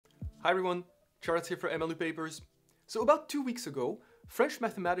Hi everyone, Charles here for MLU Papers. So about 2 weeks ago, French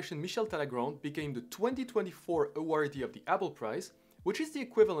mathematician Michel Talagrand became the 2024 awardee of the Abel Prize, which is the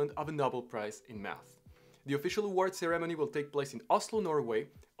equivalent of a Nobel Prize in math. The official award ceremony will take place in Oslo, Norway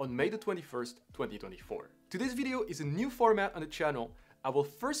on May the 21st, 2024. Today's video is a new format on the channel. I will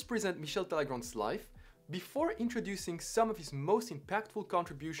first present Michel Talagrand's life before introducing some of his most impactful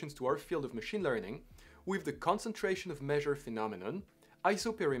contributions to our field of machine learning with the concentration of measure phenomenon,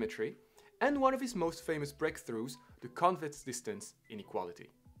 isoperimetry, and one of his most famous breakthroughs, the convex distance inequality.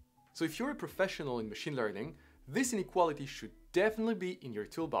 So if you're a professional in machine learning, this inequality should definitely be in your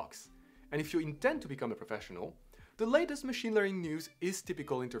toolbox. And if you intend to become a professional, the latest machine learning news is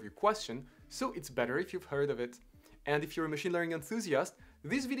typical interview question, so it's better if you've heard of it. And if you're a machine learning enthusiast,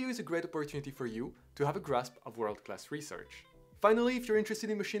 this video is a great opportunity for you to have a grasp of world-class research. Finally, if you're interested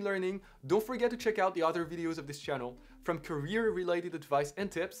in machine learning, don't forget to check out the other videos of this channel, from career-related advice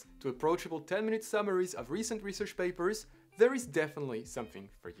and tips to approachable 10-minute summaries of recent research papers. There is definitely something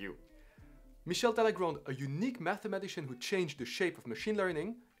for you. Michel Talagrand, a unique mathematician who changed the shape of machine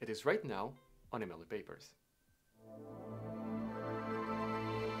learning, it is right now on MLU Papers.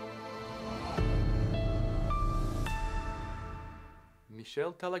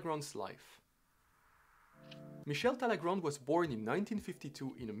 Michel Talagrand's life. Michel Talagrand was born in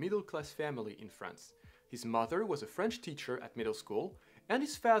 1952 in a middle-class family in France. His mother was a French teacher at middle school, and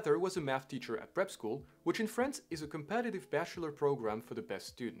his father was a math teacher at prep school, which in France is a competitive bachelor program for the best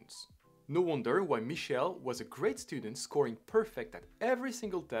students. No wonder why Michel was a great student, scoring perfect at every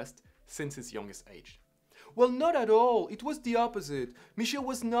single test since his youngest age. Well, not at all, it was the opposite. Michel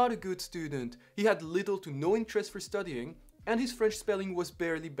was not a good student. He had little to no interest for studying, and his French spelling was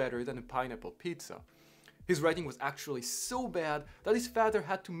barely better than a pineapple pizza. His writing was actually so bad that his father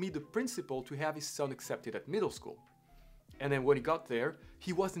had to meet the principal to have his son accepted at middle school. And then when he got there,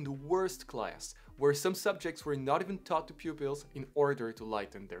 he was in the worst class, where some subjects were not even taught to pupils in order to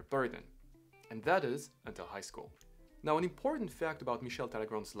lighten their burden. And that is until high school. Now, an important fact about Michel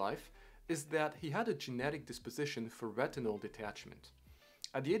Talagrand's life is that he had a genetic disposition for retinal detachment.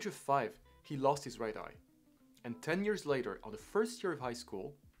 At the age of 5, he lost his right eye. And 10 years later, on the first year of high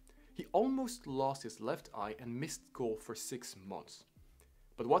school, he almost lost his left eye and missed school for 6 months.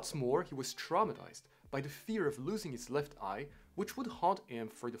 But what's more, he was traumatized by the fear of losing his left eye, which would haunt him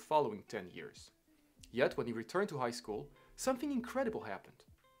for the following 10 years. Yet, when he returned to high school, something incredible happened.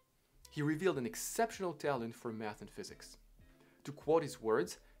 He revealed an exceptional talent for math and physics. To quote his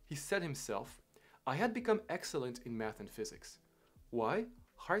words, he said himself, "I had become excellent in math and physics. Why?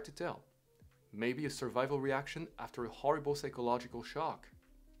 Hard to tell. Maybe a survival reaction after a horrible psychological shock."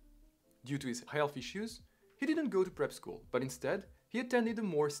 Due to his health issues, he didn't go to prep school, but instead, he attended a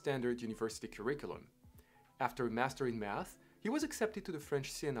more standard university curriculum. After a master in math, he was accepted to the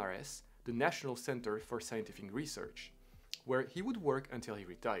French CNRS, the National Center for Scientific Research, where he would work until he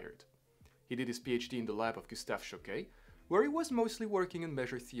retired. He did his PhD in the lab of Gustave Choquet, where he was mostly working on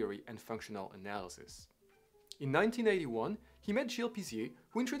measure theory and functional analysis. In 1981, he met Gilles Pizier,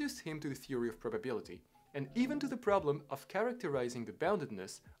 who introduced him to the theory of probability, and even to the problem of characterizing the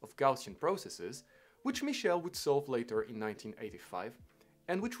boundedness of Gaussian processes, which Michel would solve later in 1985,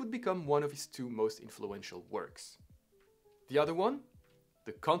 and which would become one of his 2 most influential works. The other one?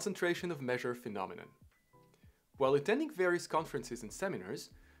 The concentration of measure phenomenon. While attending various conferences and seminars,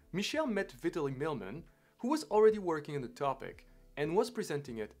 Michel met Vitaly Milman, who was already working on the topic and was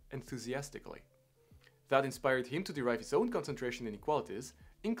presenting it enthusiastically. That inspired him to derive his own concentration inequalities,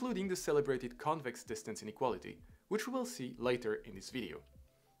 including the celebrated convex distance inequality, which we will see later in this video.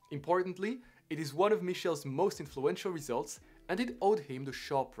 Importantly, it is one of Michel's most influential results, and it owed him the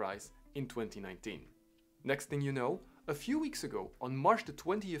Nobel Prize in 2019. Next thing you know, a few weeks ago, on March the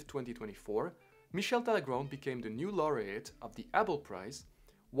 20th, 2024, Michel Talagrand became the new laureate of the Abel Prize,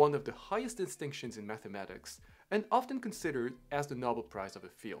 one of the highest distinctions in mathematics, and often considered as the Nobel Prize of the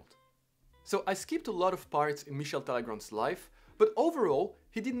field. So I skipped a lot of parts in Michel Talagrand's life, but overall,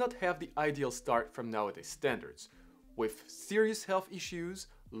 he did not have the ideal start from nowadays standards, with serious health issues,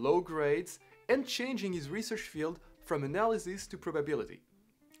 low grades, and changing his research field from analysis to probability.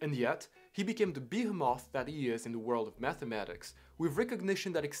 And yet, he became the behemoth that he is in the world of mathematics, with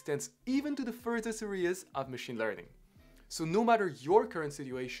recognition that extends even to the furthest areas of machine learning. So no matter your current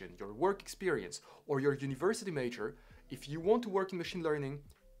situation, your work experience, or your university major, if you want to work in machine learning,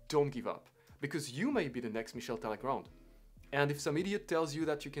 don't give up, because you may be the next Michel Talagrand. And if some idiot tells you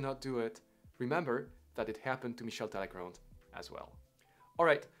that you cannot do it, remember that it happened to Michel Talagrand as well.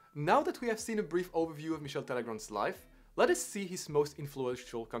 Alright, now that we have seen a brief overview of Michel Talagrand's life, let us see his most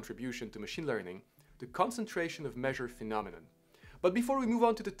influential contribution to machine learning, the concentration of measure phenomenon. But before we move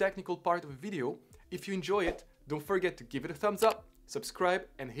on to the technical part of the video, if you enjoy it, don't forget to give it a thumbs up, subscribe,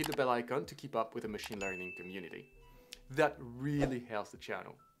 and hit the bell icon to keep up with the machine learning community. That really helps the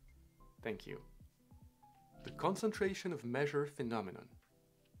channel. Thank you. The concentration of measure phenomenon.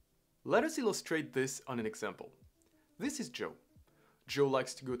 Let us illustrate this on an example. This is Joe. Joe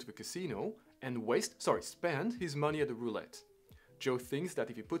likes to go to the casino and spend his money at the roulette. Joe thinks that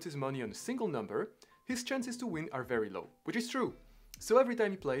if he puts his money on a single number, his chances to win are very low, which is true. So every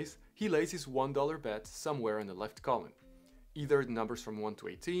time he plays, he lays his $1 bet somewhere in the left column. Either the numbers from 1 to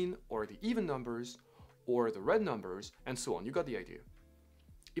 18, or the even numbers, or the red numbers, and so on. You got the idea.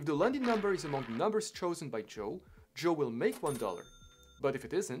 If the landing number is among the numbers chosen by Joe, Joe will make $1. But if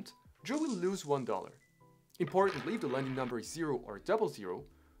it isn't, Joe will lose $1. Importantly, if the landing number is 0 or 00,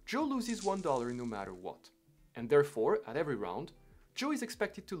 Joe loses $1 no matter what. And therefore, at every round, Joe is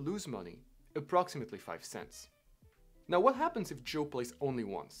expected to lose money, approximately 5 cents. Now what happens if Joe plays only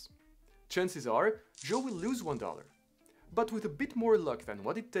once? Chances are, Joe will lose $1. But with a bit more luck than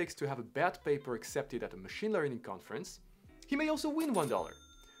what it takes to have a bad paper accepted at a machine learning conference, he may also win $1.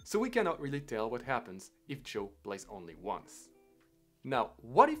 So we cannot really tell what happens if Joe plays only once. Now,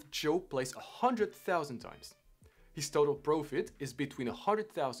 what if Joe plays 100,000 times? His total profit is between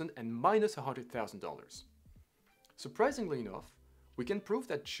 $100,000 and minus $100,000. Surprisingly enough, we can prove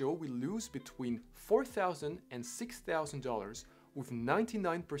that Joe will lose between $4,000 and $6,000 with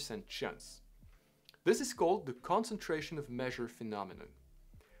 99% chance. This is called the concentration of measure phenomenon.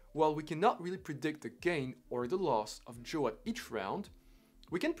 While we cannot really predict the gain or the loss of Joe at each round,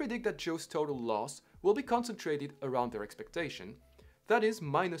 we can predict that Joe's total loss will be concentrated around their expectation, that is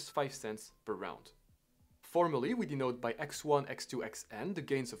minus 5 cents per round. Formally, we denote by x1, x2, xn the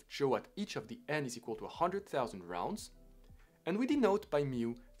gains of Joe at each of the n is equal to 100,000 rounds, and we denote by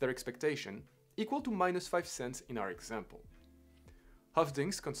mu their expectation equal to minus 5 cents in our example.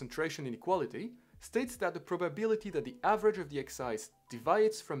 Hoeffding's concentration inequality states that the probability that the average of the xi's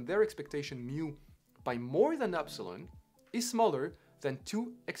divides from their expectation mu by more than epsilon is smaller than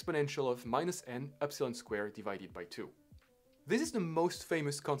 2 exponential of minus n epsilon squared divided by 2. This is the most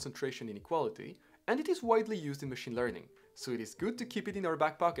famous concentration inequality, and it is widely used in machine learning, so it is good to keep it in our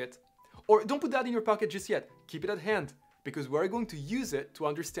back pocket. Or don't put that in your pocket just yet, keep it at hand, because we are going to use it to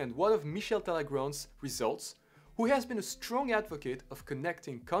understand one of Michel Talagrand's results, who has been a strong advocate of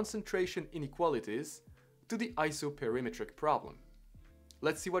connecting concentration inequalities to the isoperimetric problem.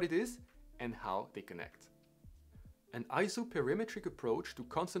 Let's see what it is and how they connect. An isoperimetric approach to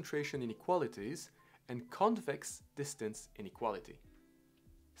concentration inequalities and convex distance inequality.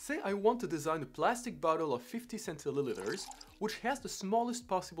 Say I want to design a plastic bottle of 50 centiliters which has the smallest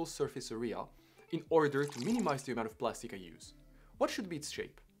possible surface area in order to minimize the amount of plastic I use. What should be its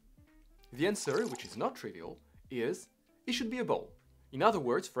shape? The answer, which is not trivial, is it should be a bowl. In other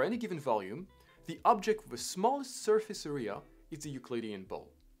words, for any given volume, the object with the smallest surface area is the Euclidean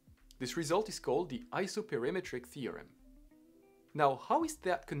bowl. This result is called the isoperimetric theorem. Now, how is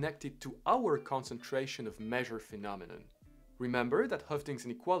that connected to our concentration of measure phenomenon? Remember that Hoeffding's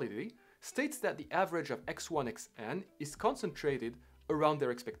inequality states that the average of x1, xn is concentrated around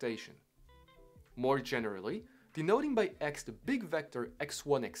their expectation. More generally, denoting by x the big vector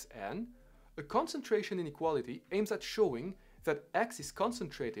x1, xn, a concentration inequality aims at showing that x is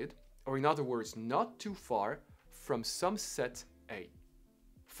concentrated, or in other words, not too far, from some set A.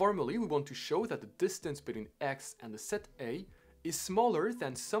 Formally, we want to show that the distance between x and the set A is smaller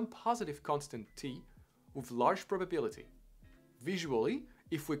than some positive constant t with large probability. Visually,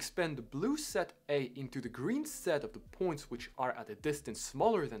 if we expand the blue set A into the green set of the points which are at a distance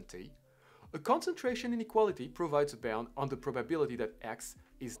smaller than t, a concentration inequality provides a bound on the probability that x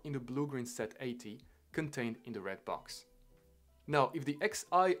is in the blue-green set AT contained in the red box. Now, if the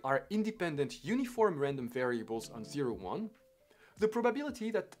xi are independent uniform random variables on 0, 1, the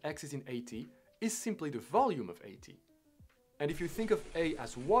probability that x is in AT is simply the volume of AT. And if you think of A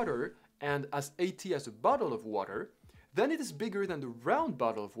as water and as AT as a bottle of water, then it is bigger than the round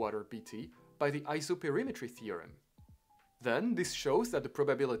bottle of water BT by the isoperimetry theorem. Then this shows that the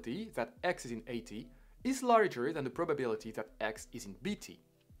probability that x is in AT is larger than the probability that x is in BT.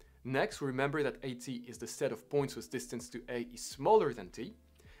 Next, remember that AT is the set of points whose distance to A is smaller than t,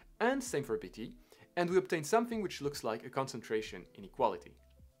 and same for BT, and we obtain something which looks like a concentration inequality.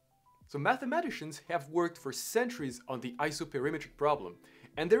 So mathematicians have worked for centuries on the isoperimetric problem,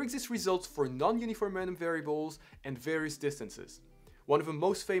 and there exist results for non-uniform random variables and various distances. One of the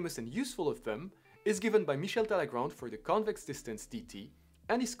most famous and useful of them is given by Michel Talagrand for the convex distance dt,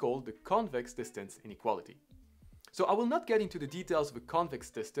 and is called the convex distance inequality. So I will not get into the details of a convex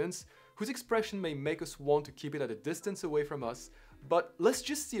distance, whose expression may make us want to keep it at a distance away from us, But let's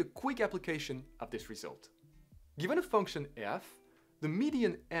just see a quick application of this result. Given a function f, the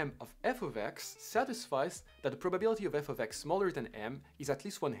median m of f of x satisfies that the probability of f of x smaller than m is at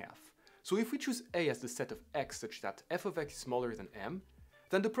least 1/2. So if we choose A as the set of x such that f of x is smaller than m,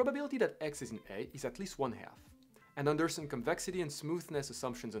 then the probability that x is in A is at least 1/2. And under some convexity and smoothness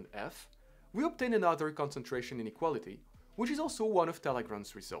assumptions on f, we obtain another concentration inequality, which is also one of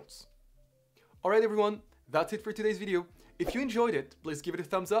Talagrand's results. Alright everyone, that's it for today's video. If you enjoyed it, please give it a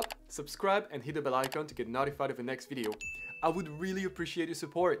thumbs up, subscribe and hit the bell icon to get notified of the next video. I would really appreciate your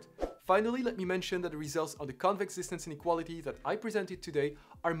support. Finally, let me mention that the results of the convex distance inequality that I presented today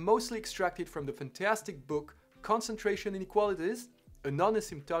are mostly extracted from the fantastic book Concentration Inequalities, a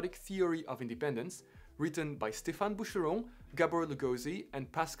non-asymptotic theory of independence, written by Stéphane Boucheron, Gabor Lugosi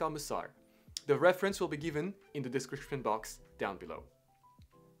and Pascal Messard. The reference will be given in the description box down below.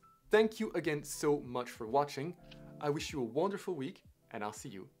 Thank you again so much for watching. I wish you a wonderful week and I'll see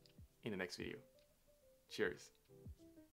you in the next video. Cheers.